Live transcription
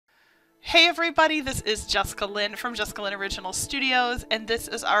Hey everybody, this is Jessica Lynn from Jessica Lynn Original Studios, and this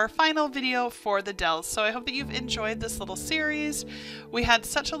is our final video for the Dells. So I hope that you've enjoyed this little series. We had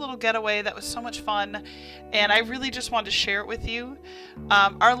such a little getaway that was so much fun, and I really just wanted to share it with you.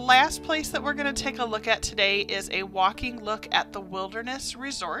 Our last place that we're going to take a look at today is a walking look at the Wilderness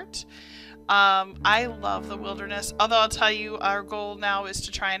Resort. I love the wilderness, although I'll tell you our goal now is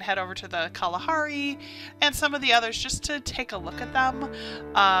to try and head over to the Kalahari and some of the others just to take a look at them,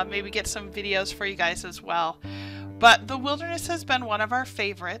 maybe get some videos for you guys as well. But the wilderness has been one of our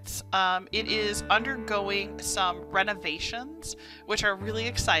favorites. It is undergoing some renovations, which are really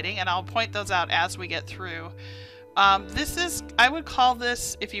exciting, and I'll point those out as we get through. This is, I would call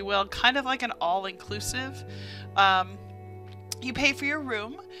this, if you will, kind of like an all-inclusive. You pay for your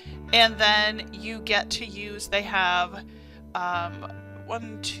room, and then you get to use, they have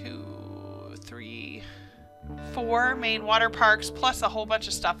 4 main water parks, plus a whole bunch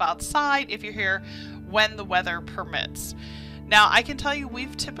of stuff outside if you're here when the weather permits. Now, I can tell you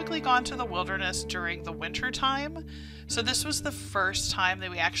we've typically gone to the wilderness during the winter time, so this was the first time that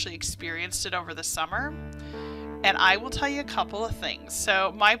we actually experienced it over the summer. And I will tell you a couple of things.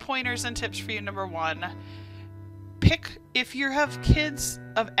 So my pointers and tips for you, number one, pick, if you have kids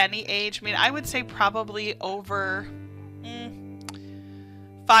of any age, I mean, I would say probably over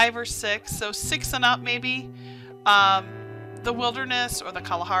 5 or 6, so 6 and up maybe. The wilderness or the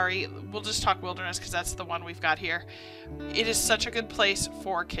Kalahari, we'll just talk wilderness because that's the one we've got here. It is such a good place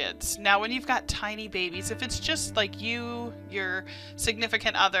for kids. Now, when you've got tiny babies, if it's just like you, your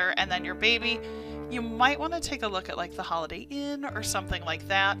significant other, and then your baby, you might want to take a look at like the Holiday Inn or something like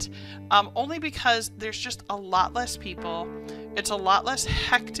that, only because there's just a lot less people. It's a lot less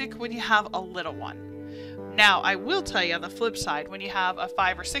hectic when you have a little one. Now, I will tell you on the flip side, when you have a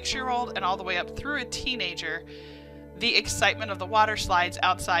 5 or 6 year old and all the way up through a teenager, the excitement of the water slides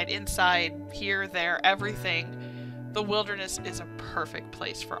outside, inside, here, there, everything, the wilderness is a perfect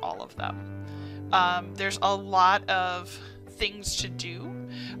place for all of them. There's a lot of things to do.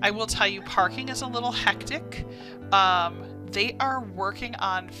 I will tell you parking is a little hectic. They are working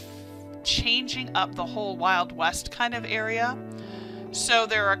on changing up the whole Wild West kind of area. So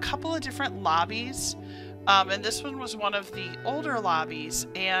there are a couple of different lobbies. And this one was one of the older lobbies,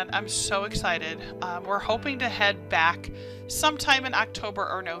 and I'm so excited. We're hoping to head back sometime in October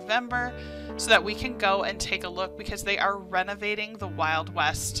or November so that we can go and take a look, because they are renovating the Wild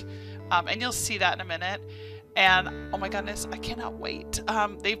West, and you'll see that in a minute. And oh my goodness, I cannot wait.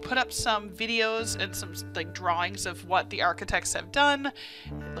 They've put up some videos and some like drawings of what the architects have done.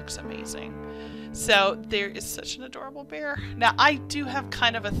 It looks amazing. So there is such an adorable bear. Now, I do have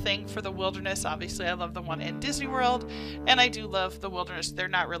kind of a thing for the wilderness. Obviously, I love the one in Disney World, and I do love the wilderness. They're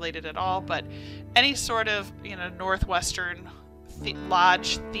not related at all, but any sort of, you know, Northwestern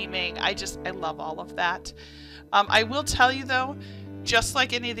lodge theming, I love all of that. I will tell you though, just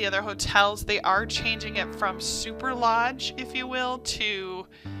like any of the other hotels, they are changing it from super lodge, if you will, to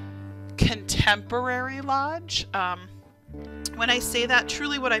contemporary lodge. When I say that,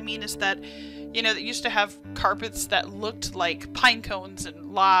 truly what I mean is that, you know, they used to have carpets that looked like pine cones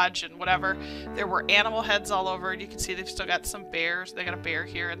and lodge and whatever. There were animal heads all over, and you can see they've still got some bears. They got a bear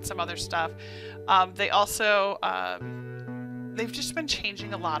here and some other stuff. They also, they've just been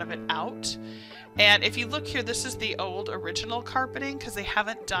changing a lot of it out. And if you look here, this is the old original carpeting, because they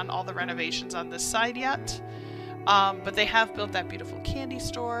haven't done all the renovations on this side yet. But they have built that beautiful candy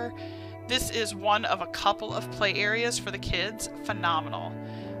store. This is one of a couple of play areas for the kids. Phenomenal.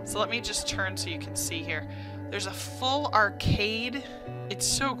 So let me just turn so you can see here. There's a full arcade. It's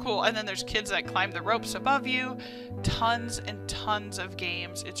so cool. And then there's kids that climb the ropes above you. Tons and tons of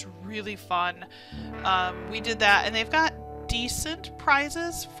games. It's really fun. We did that, and they've got decent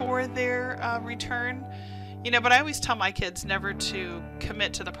prizes for their return. You know, but I always tell my kids never to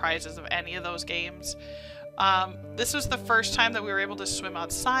commit to the prizes of any of those games. This was the first time that we were able to swim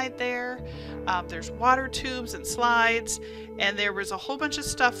outside there. There's water tubes and slides, and there was a whole bunch of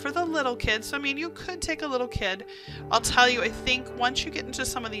stuff for the little kids. So, I mean, you could take a little kid. I'll tell you, I think once you get into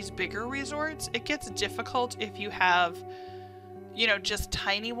some of these bigger resorts, it gets difficult if you have, you know, just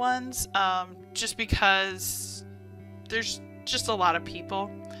tiny ones, just because there's just a lot of people.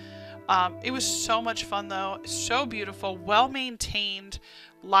 It was so much fun though, so beautiful, well maintained,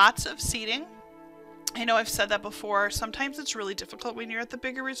 lots of seating. I know I've said that before, sometimes it's really difficult when you're at the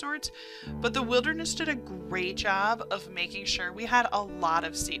bigger resorts, but the wilderness did a great job of making sure we had a lot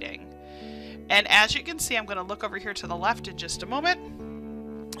of seating. And as you can see, I'm going to look over here to the left in just a moment,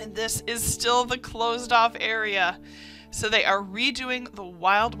 and this is still the closed off area. So they are redoing the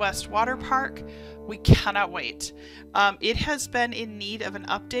Wild West Water Park. We cannot wait. It has been in need of an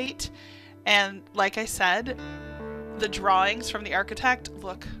update, And like I said, the drawings from the architect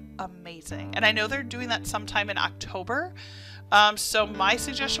look amazing. And I know they're doing that sometime in October. So my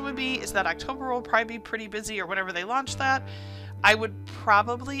suggestion would be is that October will probably be pretty busy, or whenever they launch that. I would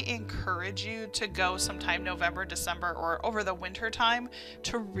probably encourage you to go sometime November, December, or over the winter time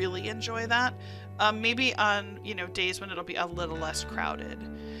to really enjoy that. Maybe on, you know, days when it'll be a little less crowded.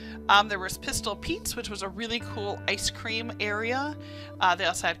 There was Pistol Pete's, which was a really cool ice cream area. They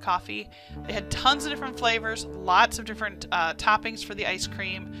also had coffee. They had tons of different flavors, lots of different toppings for the ice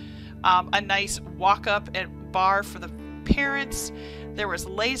cream, a nice walk-up and bar for the parents. There was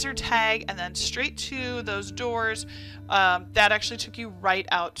laser tag, and then straight to those doors that actually took you right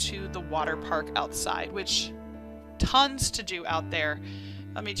out to the water park outside, which tons to do out there.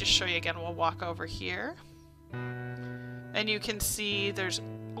 Let me just show you again. We'll walk over here, and you can see there's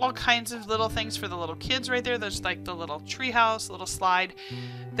all kinds of little things for the little kids right there. There's like the little treehouse, little slide.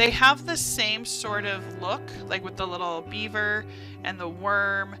 They have the same sort of look, like with the little beaver and the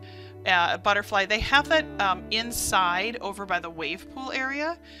worm, butterfly. They have that inside over by the wave pool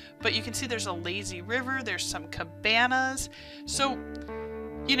area, but you can see there's a lazy river. There's some cabanas. So,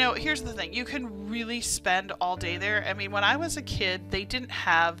 you know, here's the thing. You can really spend all day there. I mean, when I was a kid, they didn't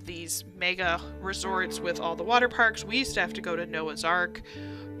have these mega resorts with all the water parks. We used to have to go to Noah's Ark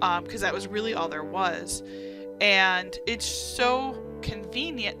because that was really all there was. And it's so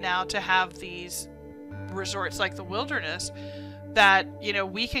convenient now to have these resorts like the Wilderness that, you know,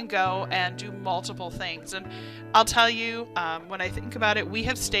 we can go and do multiple things. And I'll tell you, when I think about it, we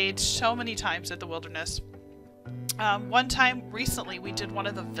have stayed so many times at the Wilderness. One time recently, we did one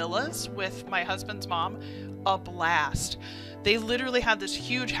of the villas with my husband's mom. A blast. They literally had this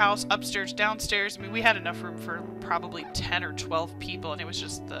huge house upstairs, downstairs. I mean, we had enough room for probably 10 or 12 people, and it was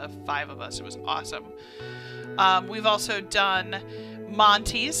just the 5 of us. It was awesome. We've also done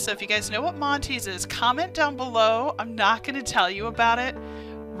Monty's. So if you guys know what Monty's is, comment down below. I'm not going to tell you about it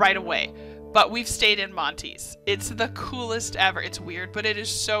right away, but we've stayed in Monty's. It's the coolest ever. It's weird, but it is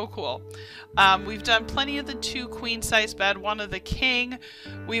so cool. We've done plenty of the 2 queen size bed, one of the king.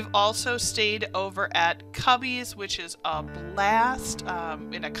 We've also stayed over at Cubby's, which is a blast,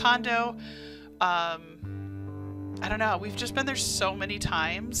 in a condo. I don't know. We've just been there so many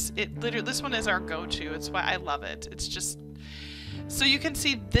times. It literally, this one is our go-to. It's why I love it. It's just, so you can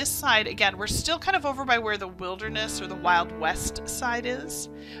see this side, again, we're still kind of over by where the Wilderness or the Wild West side is.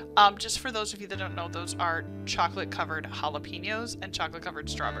 Just for those of you that don't know, those are chocolate-covered jalapenos and chocolate-covered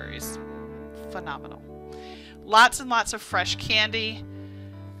strawberries. Phenomenal. Lots and lots of fresh candy.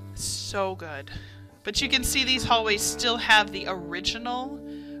 So good. But you can see these hallways still have the original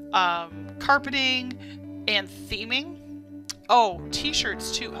carpeting and theming. Oh,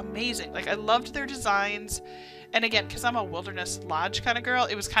 t-shirts too. Amazing. Like, I loved their designs. And again, because I'm a Wilderness Lodge kind of girl,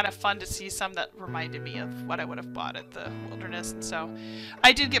 it was kind of fun to see some that reminded me of what I would have bought at the Wilderness. And so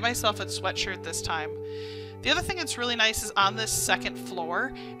I did get myself a sweatshirt this time. The other thing that's really nice is on this second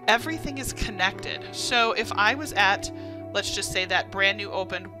floor, everything is connected. So if I was at, let's just say, that brand new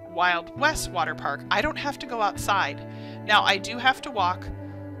opened Wild West water park, I don't have to go outside. Now, I do have to walk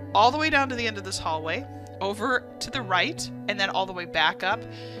all the way down to the end of this hallway, over to the right, and then all the way back up.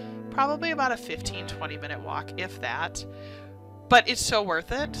 Probably about a 15-20 minute walk, if that. But it's so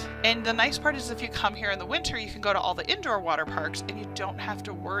worth it. And the nice part is if you come here in the winter, you can go to all the indoor water parks and you don't have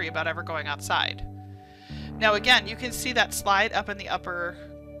to worry about ever going outside. Now again, you can see that slide up in the upper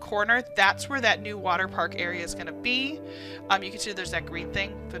corner. That's where that new water park area is going to be. You can see there's that green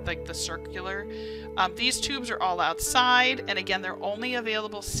thing with like the circular. These tubes are all outside, and again, they're only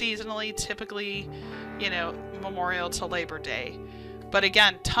available seasonally, typically, you know, Memorial to Labor Day. But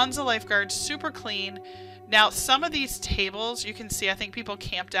again, tons of lifeguards, super clean. Now, some of these tables, you can see, I think people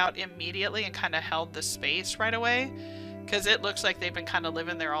camped out immediately and kind of held the space right away because it looks like they've been kind of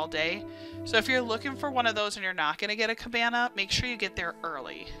living there all day. So if you're looking for one of those and you're not going to get a cabana, make sure you get there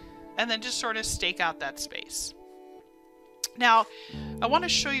early and then just sort of stake out that space. Now, I want to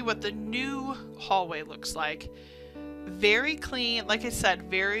show you what the new hallway looks like. Very clean, like I said,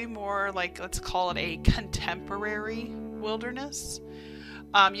 very more like, let's call it a contemporary Wilderness.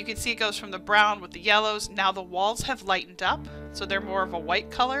 You can see it goes from the brown with the yellows. Now the walls have lightened up, so they're more of a white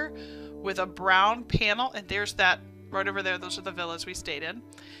color with a brown panel, and there's that right over there. Those are the villas we stayed in.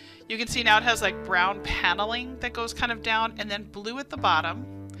 You can see now it has like brown paneling that goes kind of down, and then blue at the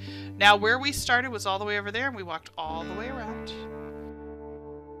bottom. Now where we started was all the way over there, and we walked all the way around.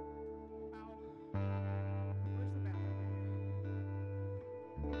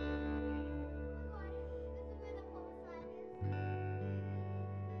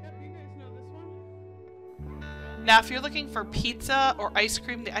 Now, if you're looking for pizza or ice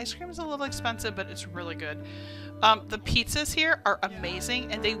cream, the ice cream is a little expensive, but it's really good. The pizzas here are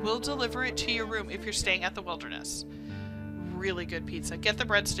amazing, and they will deliver it to your room if you're staying at the Wilderness. Really good pizza. Get the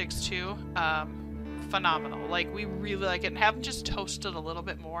breadsticks too. Phenomenal. Like, we really like it, and have them just toasted a little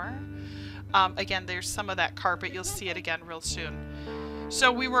bit more. Again, there's some of that carpet. You'll see it again real soon.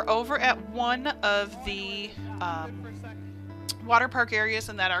 So we were over at one of the water park areas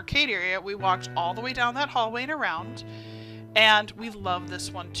in that arcade area. We walked all the way down that hallway and around, and we love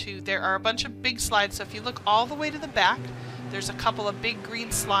this one too. There are a bunch of big slides, so if you look all the way to the back, there's a couple of big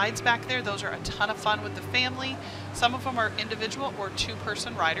green slides back there. Those are a ton of fun with the family. Some of them are individual or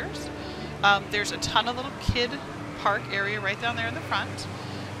two-person riders. There's a ton of little kid park area right down there in the front.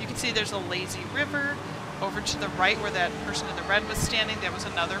 You can see there's a lazy river. Over to the right where that person in the red was standing, there was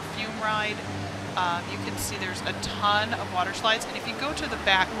another fume ride. You can see there's a ton of water slides. And if you go to the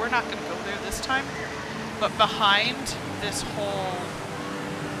back, we're not going to go there this time, but behind this whole,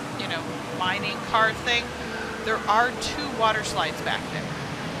 you know, mining card thing, there are 2 water slides back there,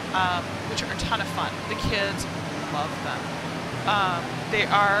 which are a ton of fun. The kids love them. They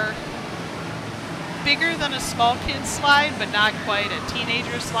are bigger than a small kid slide, but not quite a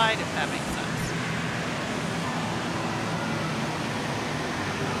teenager slide, if that makes sense.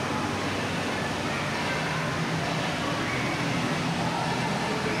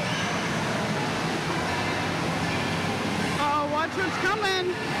 Watch what's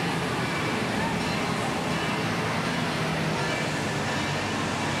coming.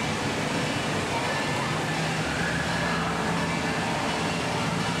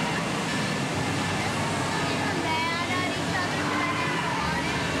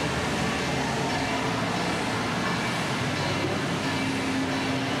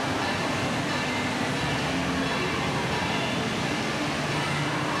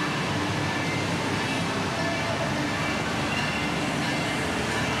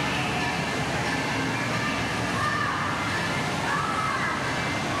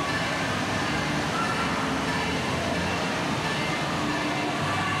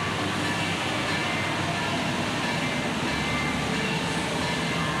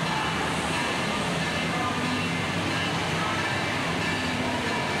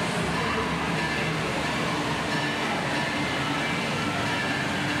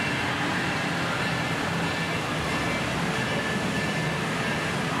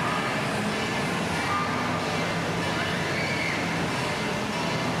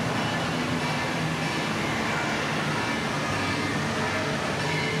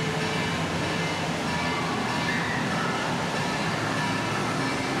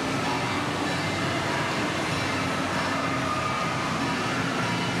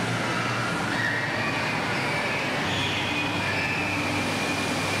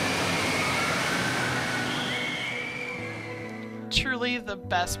 Truly the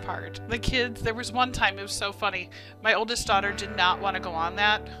best part. The kids, there was one time, it was so funny. My oldest daughter did not want to go on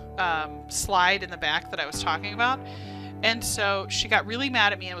that slide in the back that I was talking about. And so she got really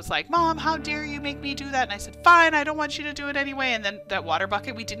mad at me and was like, "Mom, how dare you make me do that?" And I said, "Fine, I don't want you to do it anyway." And then that water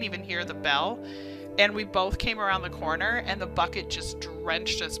bucket, we didn't even hear the bell. And we both came around the corner and the bucket just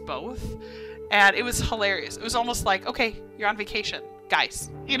drenched us both. And it was hilarious. It was almost like, okay, you're on vacation, guys.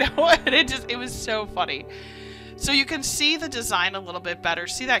 You know, and it was so funny. So you can see the design a little bit better.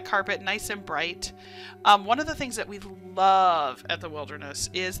 See that carpet, nice and bright. One of the things that we love at the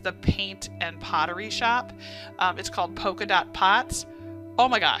Wilderness is the paint and pottery shop. It's called Polka Dot Pots. Oh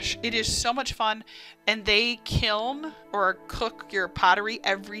my gosh, it is so much fun. And they kiln or cook your pottery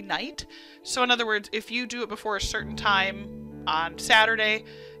every night. So in other words, if you do it before a certain time on Saturday,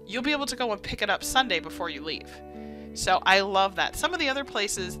 you'll be able to go and pick it up Sunday before you leave. So I love that. Some of the other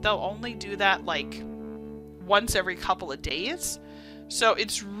places, they'll only do that like once every couple of days. So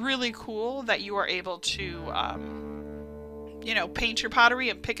it's really cool that you are able to, you know, paint your pottery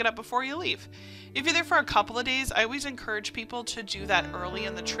and pick it up before you leave. If you're there for a couple of days, I always encourage people to do that early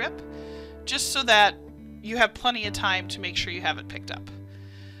in the trip, just so that you have plenty of time to make sure you have it picked up.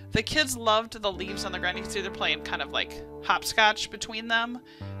 The kids loved the leaves on the ground. You can see they're playing kind of like hopscotch between them,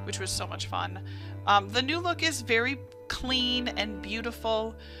 which was so much fun. The new look is very clean and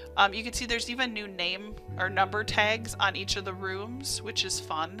beautiful. You can see there's even new name or number tags on each of the rooms, which is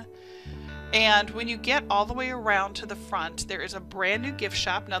fun. And when you get all the way around to the front, there is a brand new gift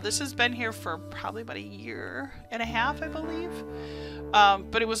shop. Now this has been here for probably about 1.5 years, I believe.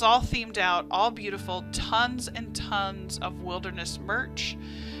 But it was all themed out, all beautiful, tons and tons of Wilderness merch.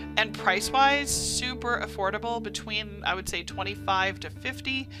 And price-wise, super affordable, between, I would say, $25 to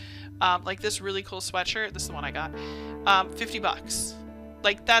 $50. Like this really cool sweatshirt, this is the one I got, $50.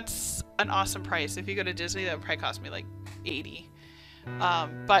 Like, that's an awesome price. If you go to Disney, that would probably cost me like 80.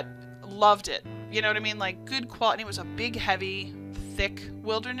 But loved it. You know what I mean? Like, good quality. It was a big, heavy, thick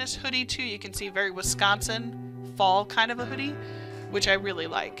wilderness hoodie too. You can see very Wisconsin fall kind of a hoodie, which I really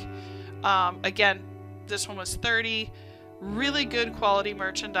like. Again, this one was 30. Really good quality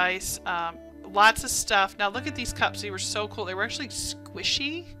merchandise. Lots of stuff. Now look at these cups. They were so cool. They were actually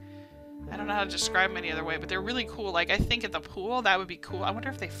squishy. I don't know how to describe them any other way, but they're really cool. Like, I think at the pool, that would be cool. I wonder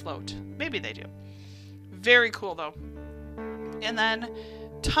if they float. Maybe they do. Very cool, though. And then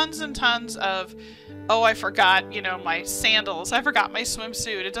tons and tons of, oh, I forgot, you know, my sandals. I forgot my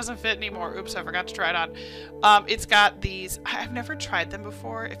swimsuit. It doesn't fit anymore. Oops, I forgot to try it on. It's got these, I've never tried them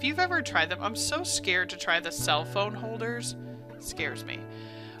before. If you've ever tried them, I'm so scared to try the cell phone holders. It scares me.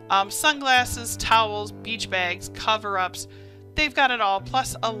 Sunglasses, towels, beach bags, cover-ups. They've got it all,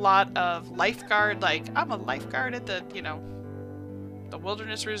 plus a lot of lifeguard. Like, I'm a lifeguard at the, you know, the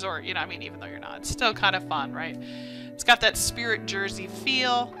wilderness resort. You know, I mean, even though you're not, it's still kind of fun, right? It's got that Spirit Jersey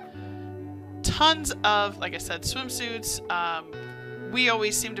feel. Tons of, like I said, swimsuits. We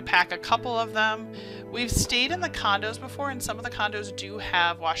always seem to pack a couple of them. We've stayed in the condos before, and some of the condos do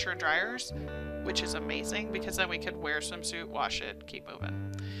have washer and dryers, which is amazing because then we could wear a swimsuit, wash it, keep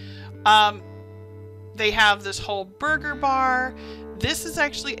moving. They have this whole burger bar. This is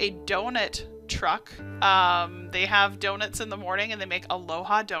actually a donut truck. They have donuts in the morning and they make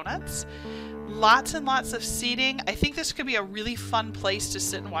Aloha donuts. Lots and lots of seating. I think this could be a really fun place to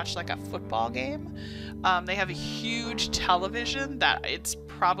sit and watch like a football game. They have a huge television that it's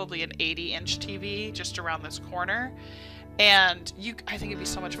probably an 80-inch TV just around this corner. And I think it'd be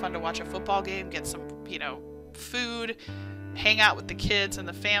so much fun to watch a football game, get some, you know, food, hang out with the kids and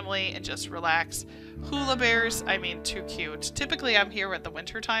the family and just relax. Hula bears, I mean, too cute. Typically I'm here at the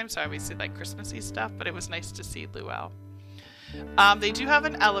winter time, so I always see like Christmassy stuff, but it was nice to see luau. They do have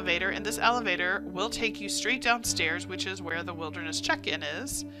an elevator, and this elevator will take you straight downstairs, which is where the wilderness check-in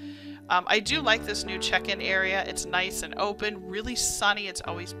is. I do like this new check-in area. It's nice and open, really sunny. It's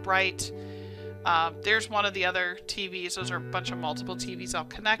always bright. There's one of the other TVs. Those are a bunch of multiple TVs all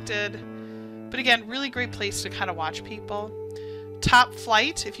connected. But again, really great place to kind of watch people. Top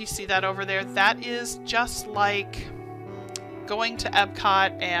flight, if you see that over there, that is just like going to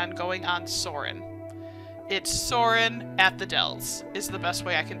Epcot and going on Soarin'. It's Soarin' at the Dells is the best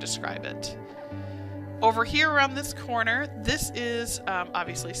way I can describe it. Over here around this corner, this is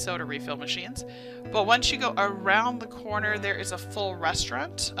obviously soda refill machines. But once you go around the corner, there is a full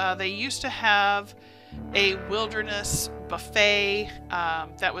restaurant. They used to have a wilderness buffet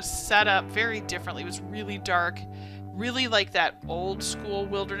that was set up very differently. It was really dark, really like that old school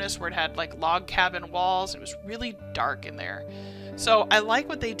wilderness where it had like log cabin walls. It was really dark in there. So I like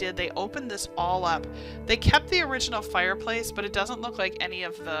what they did. They opened this all up. They kept the original fireplace, but it doesn't look like any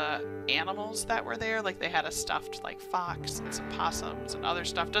of the animals that were there. Like they had a stuffed like fox and some possums and other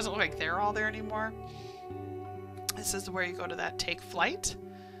stuff. Doesn't look like they're all there anymore. This is where you go to that take flight.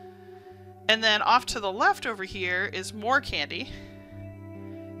 And then off to the left over here is more candy.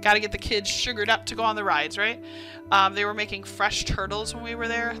 Got to get the kids sugared up to go on the rides, right? They were making fresh turtles when we were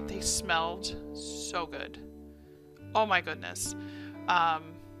there. They smelled so good. Oh my goodness.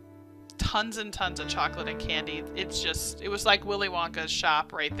 Tons and tons of chocolate and candy. It was like Willy Wonka's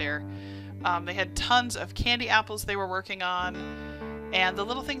shop right there. They had tons of candy apples they were working on. And the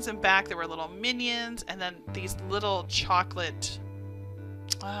little things in back, there were little minions. And then these little chocolate,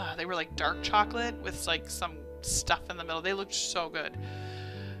 they were like dark chocolate with like some stuff in the middle. They looked so good.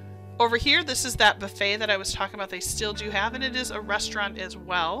 Over here, this is that buffet that I was talking about. They still do have, and it is a restaurant as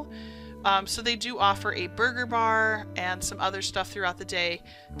well. So they do offer a burger bar and some other stuff throughout the day.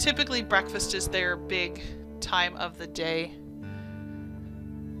 Typically, breakfast is their big time of the day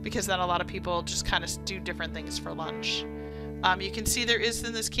because then a lot of people just kind of do different things for lunch. You can see there is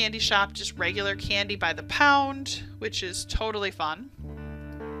in this candy shop just regular candy by the pound, which is totally fun.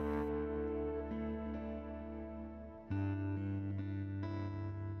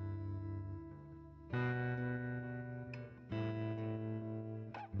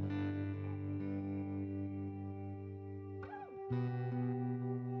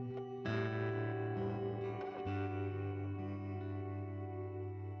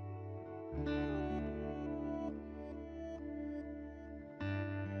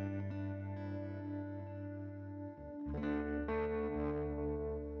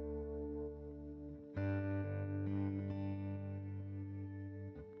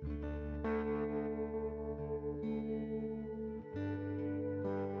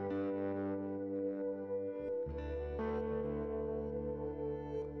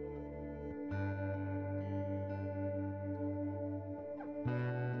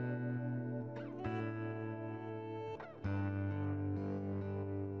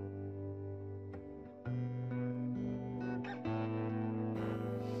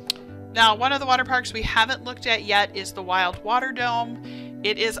 Now, one of the water parks we haven't looked at yet is the Wild Water Dome.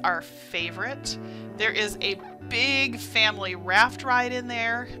 It is our favorite. There is a big family raft ride in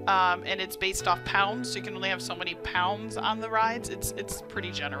there, and it's based off pounds, so you can only have so many pounds on the rides. It's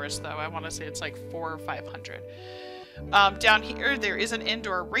pretty generous, though. I want to say it's like 400 or 500. Down here, there is an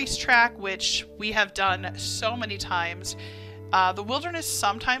indoor racetrack, which we have done so many times. The Wilderness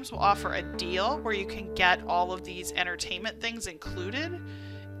sometimes will offer a deal where you can get all of these entertainment things included.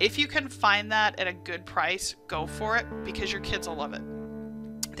 If you can find that at a good price, go for it, because your kids will love it.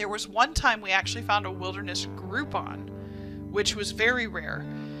 There was one time we actually found a Wilderness Groupon, which was very rare.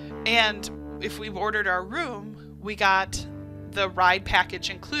 And if we ordered our room, we got the ride package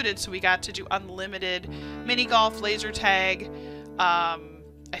included, so we got to do unlimited mini golf, laser tag,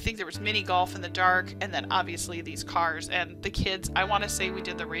 I think there was mini golf in the dark, and then obviously these cars. And the kids, I want to say we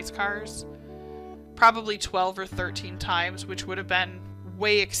did the race cars probably 12 or 13 times, which would have been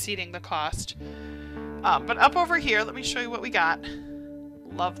way exceeding the cost. But up over here, let me show you what we got.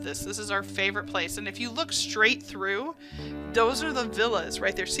 Love this. This is our favorite place. And if you look straight through, those are the villas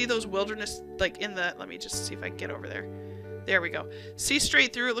right there. See those Wilderness, like in the, let me just see if I can get over there. There we go. See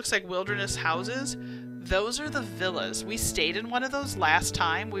straight through, it looks like Wilderness houses. Those are the villas. We stayed in one of those last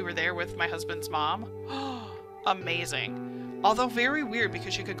time. We were there with my husband's mom. Amazing. Although very weird,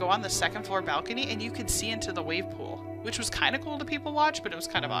 because you could go on the second floor balcony and you could see into the wave pool, which was kind of cool to people watch, but it was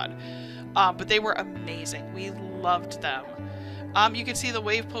kind of odd. But they were amazing. We loved them. You can see the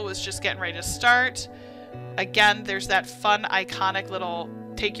wave pool was just getting ready to start. Again, there's that fun, iconic little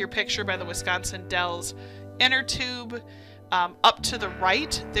take your picture by the Wisconsin Dells inner tube. Up to the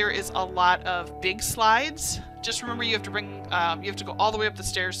right, there is a lot of big slides. Just remember, you have to go all the way up the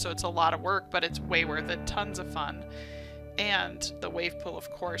stairs, so it's a lot of work, but it's way worth it. Tons of fun. And the wave pool,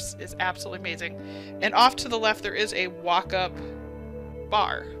 of course, is absolutely amazing. And off to the left, there is a walk-up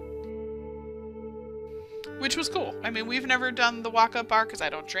bar, which was cool. I mean, we've never done the walk-up bar because I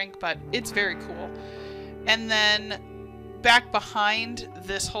don't drink, but it's very cool. And then back behind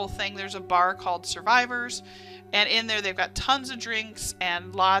this whole thing, there's a bar called Survivors. And in there, they've got tons of drinks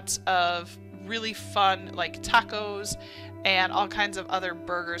and lots of really fun, like tacos and all kinds of other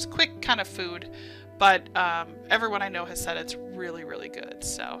burgers, quick kind of food. But everyone I know has said it's really, really good.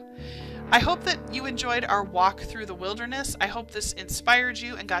 So I hope that you enjoyed our walk through the Wilderness. I hope this inspired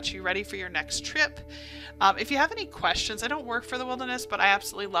you and got you ready for your next trip. If you have any questions, I don't work for the Wilderness, but I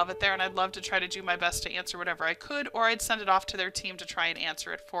absolutely love it there, and I'd love to try to do my best to answer whatever I could, or I'd send it off to their team to try and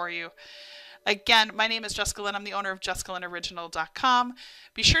answer it for you. Again, my name is Jessica Lynn. I'm the owner of JessicaLynnOriginal.com.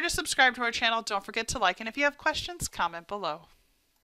 Be sure to subscribe to our channel. Don't forget to like, and if you have questions, comment below.